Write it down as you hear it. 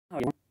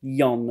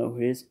Y'all know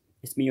who it is.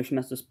 It's me,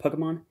 Yoshimaster's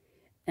Pokemon,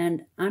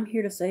 and I'm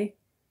here to say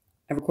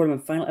I recorded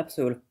my final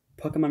episode of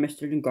Pokemon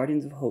Mystery and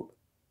Guardians of Hope.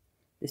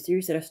 The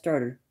series that I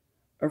started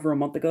over a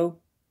month ago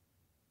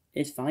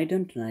is finally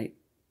done tonight.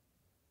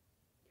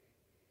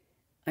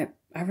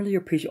 I really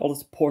appreciate all the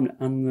support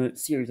on the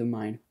series of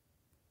mine.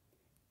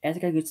 As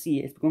you guys can see,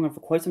 it's been going on for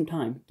quite some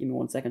time. Give me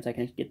 1 second so I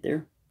can get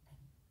there.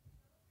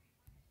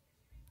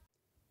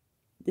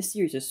 This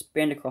series has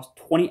spanned across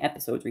 20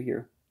 episodes right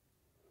here.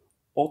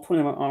 All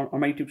 20 of them are on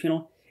my YouTube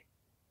channel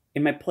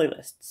in my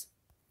playlists.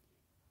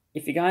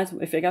 If you guys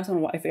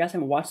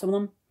haven't watched some of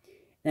them,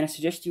 then I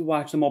suggest you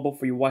watch them all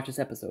before you watch this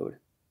episode.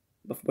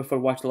 Before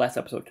you watch the last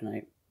episode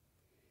tonight.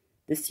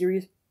 This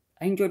series,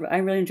 I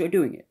really enjoyed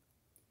doing it.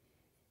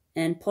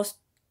 And plus,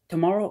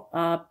 tomorrow,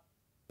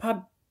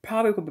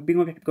 probably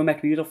going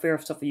back to Musical Fair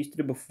of stuff I used to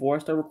do before I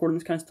started recording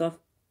this kind of stuff.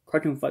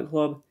 Cartoon Fight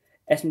Club,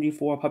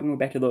 SMG4, probably going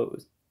back to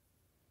those.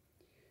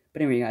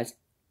 But anyway, guys,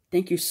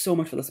 thank you so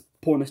much for the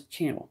support on this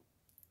channel.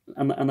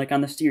 Like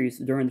on the series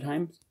during the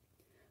times.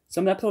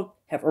 Some of the episodes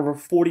have over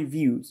 40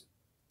 views.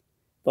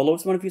 The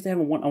lowest amount of views I have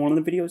on one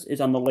of the videos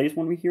is on the latest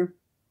one right here.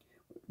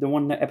 The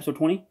one, episode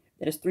 20,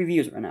 that has 3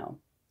 views right now.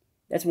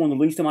 That's one of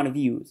the least amount of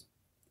views.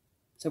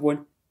 So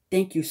everyone,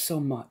 thank you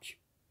so much.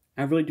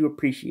 I really do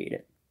appreciate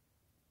it.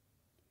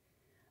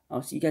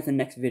 I'll see you guys in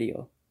the next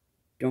video.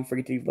 Don't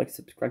forget to leave, like,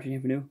 subscribe if you're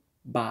new.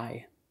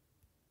 Bye.